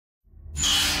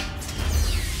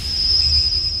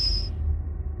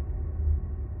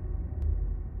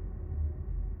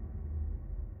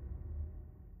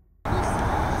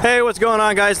Hey, what's going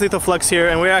on, guys? LethalFlux here,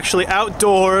 and we're actually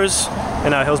outdoors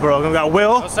in Hillsborough. We've got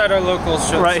Will outside our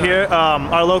locals right here.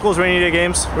 Our locals, rainy day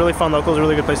games, really fun locals,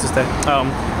 really good place to stay.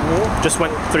 Just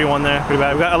went 3-1 there, pretty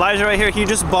bad. We've got Elijah right here. He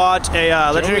just bought a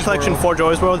Legendary Collection for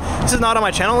Joey's World. This is not on my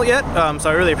channel yet,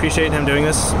 so I really appreciate him doing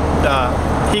this.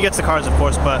 He gets the cards, of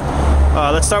course, but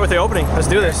let's start with the opening. Let's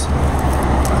do this.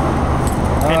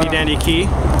 Handy dandy key.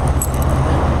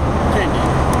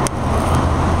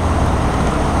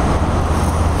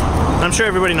 I'm sure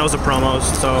everybody knows the promos,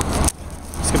 so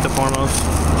skip the pormos.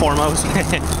 Pormos.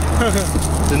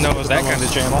 Didn't know it was that kind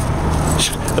of channel.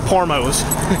 The pormos.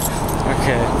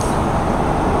 Okay.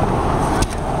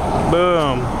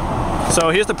 Boom. So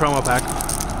here's the promo pack.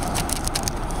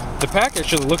 The pack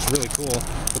actually looks really cool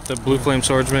with the Blue Flame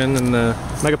Swordsman and the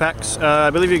Mega packs.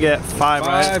 I believe you get 5,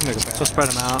 right? Mega packs. So spread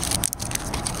them out.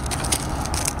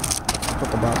 Put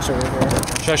the box over here.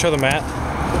 Should I show the mat?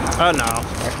 Oh no.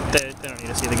 They don't need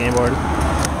to see the game board.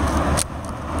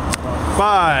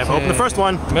 5. Okay. Open the first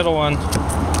one. Middle one.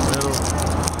 Middle.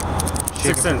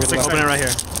 6 cents. Open it right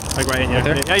here. Like right in here.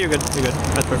 Right, yeah, you're good. You're good.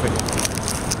 That's perfect.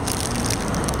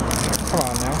 Come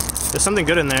on now. There's something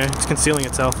good in there. It's concealing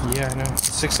itself. Yeah, I know.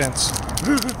 6 cents.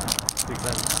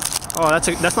 Oh,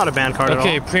 that's not a band card at all.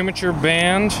 Okay, premature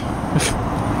band.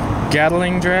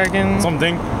 Gatling Dragon.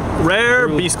 Something. Rare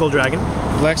Beast Skull Dragon.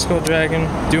 Black Skull Dragon.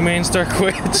 Domain Stark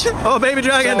Witch. Oh, Baby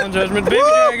Dragon. Solemn Judgment. Baby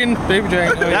Dragon. Baby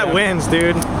Dragon. Oh, that wins,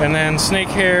 dude. And then Snake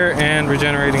Hair and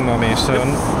Regenerating Mummy. So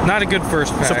not a good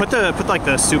first pack. So put like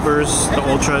the supers, the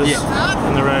ultras,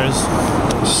 and the rares.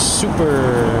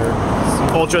 Super.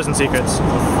 Ultras and secrets.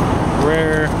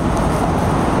 Rare.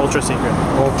 Ultra secret.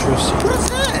 Ultra secret. What is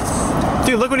this?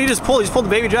 Dude, look what he just pulled. He just pulled the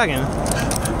Baby Dragon.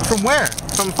 From where?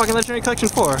 From fucking Legendary Collection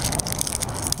 4.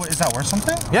 What, is that worth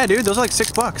something? Yeah, dude, those are like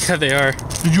 $6. Yeah, they are.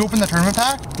 Did you open the tournament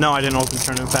pack? No, I didn't open the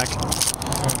tournament pack.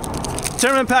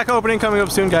 Tournament pack opening coming up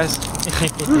soon, guys.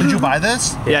 Did you buy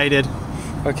this? Yeah, he did.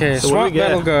 Okay, so Swamp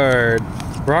Battle Guard,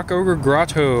 Rock Ogre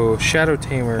Grotto, Shadow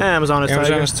Tamer,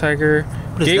 Amazoness Tiger,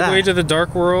 Gateway to the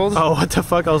Dark World. Oh, what the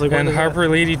fuck? I was like, and Harper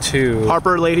Lady 2.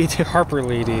 Harper Lady 2. Harper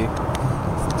Lady.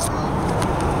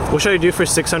 What should I do for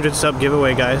 600 sub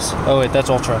giveaway, guys? Oh wait,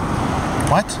 that's Ultra.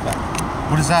 What?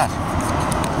 What is that?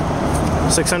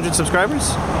 600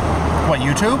 subscribers? What,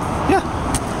 YouTube? Yeah.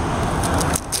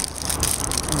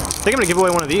 I think I'm gonna give away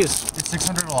one of these. Is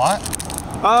 600 a lot?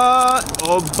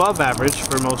 Above average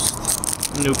for most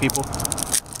new people.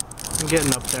 I'm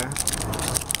getting up there.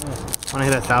 When I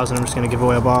hit 1,000, I'm just gonna give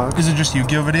away a box. Is it just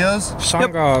Yu-Gi-Oh videos?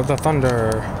 Sangha of the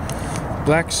Thunder.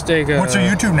 Black Stega. What's your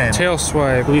YouTube name? Tail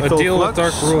Swipe. Lethal A Deal Flux? with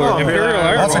Dark Ruler. Oh, Imperial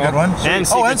Iron That's a good one. And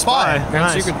Secret Spy. And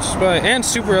Nice. Secret Spy. And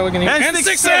Super Elegant. And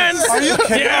 6 cents! Are you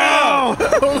kidding? Yeah!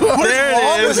 There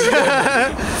it is.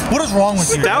 What is wrong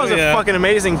with you? That was a fucking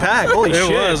amazing pack. Holy shit.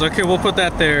 It was. Okay, we'll put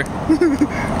that there.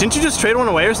 Didn't you just trade one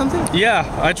away or something? Yeah,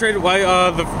 I traded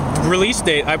the release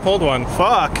date. I pulled one.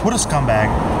 Fuck. What a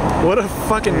scumbag. What a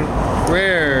fucking...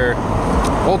 Rare.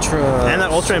 Ultra. And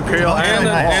that Ultra Imperial Iron.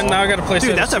 And now I gotta play.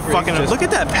 Dude, that's a fucking... Look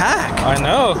at that pack. I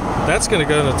know. That's gonna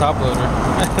go in the top loader.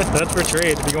 That's for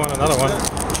trade if you want another one.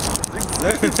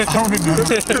 I don't even know.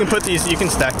 You can put these, you can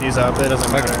stack these up. It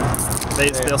doesn't matter.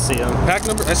 They'll see them. Pack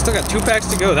number, I still got 2 packs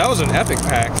to go. That was an epic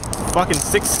pack. Fucking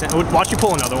 6 cents. Watch you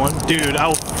pull another one. Dude,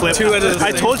 I'll flip. 2 out of the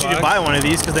I told you to buy one of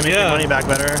these because they make your money back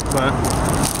better. But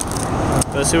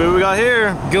let's see what we got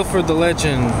here. Guilford the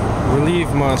Legend,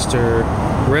 Relieve Monster,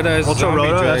 Red Eyes Ultra Zombie Rhoda,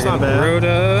 Dragon, that's not bad.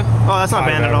 Rhoda. Oh, that's not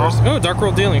banned at all. Oh, Dark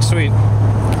World Dealing, sweet.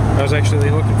 I was actually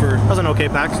looking for... That was an okay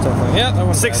pack. Stuff like, yeah, that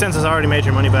was 6 cents has already made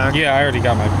your money back. Yeah, I already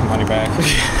got my money back.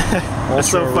 That's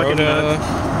so fucking Rhoda, nuts.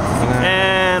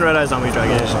 And Red Eyes Zombie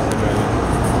Dragon.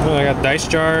 Oh, I got Dice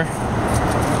Jar.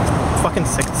 Fucking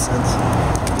 6 cents.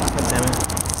 God damn it.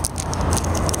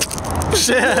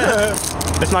 Shit.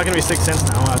 It's not gonna be 6 cents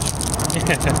now, watch.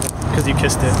 Because you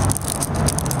kissed it.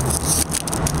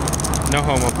 No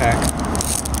homo pack.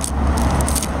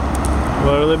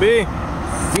 What will it be?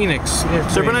 Phoenix.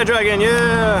 Serpent Eye Dragon,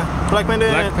 yeah! Black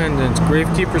Pendant. Black Pendant.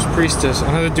 Gravekeeper's Priestess.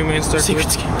 Another Domain Star. Secret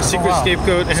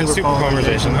Scapegoat and Super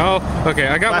Polymerization. Oh, okay.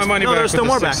 I got my money back. There's still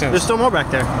more back. There's still more back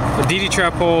there. A DD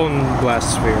Trap Hole and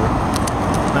Blast Sphere.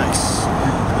 Nice.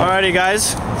 Alrighty,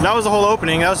 guys. That was the whole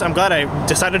opening. I'm glad I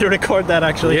decided to record that,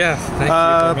 actually. Yeah.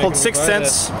 Thank you pulled 6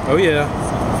 cents. Oh, yeah.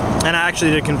 And I actually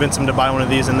did convince him to buy one of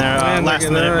these in there last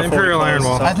minute. Imperial Iron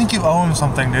Wall. So. I think you owe him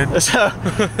something, dude. So,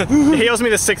 he owes me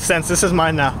the 6 cents. This is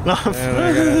mine now. No.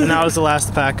 And that was the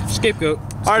last pack. Scapegoat.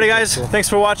 Alrighty, guys. Thanks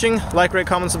for watching. Like, rate,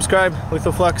 comment, subscribe.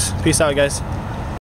 LethalFlux. Peace out, guys.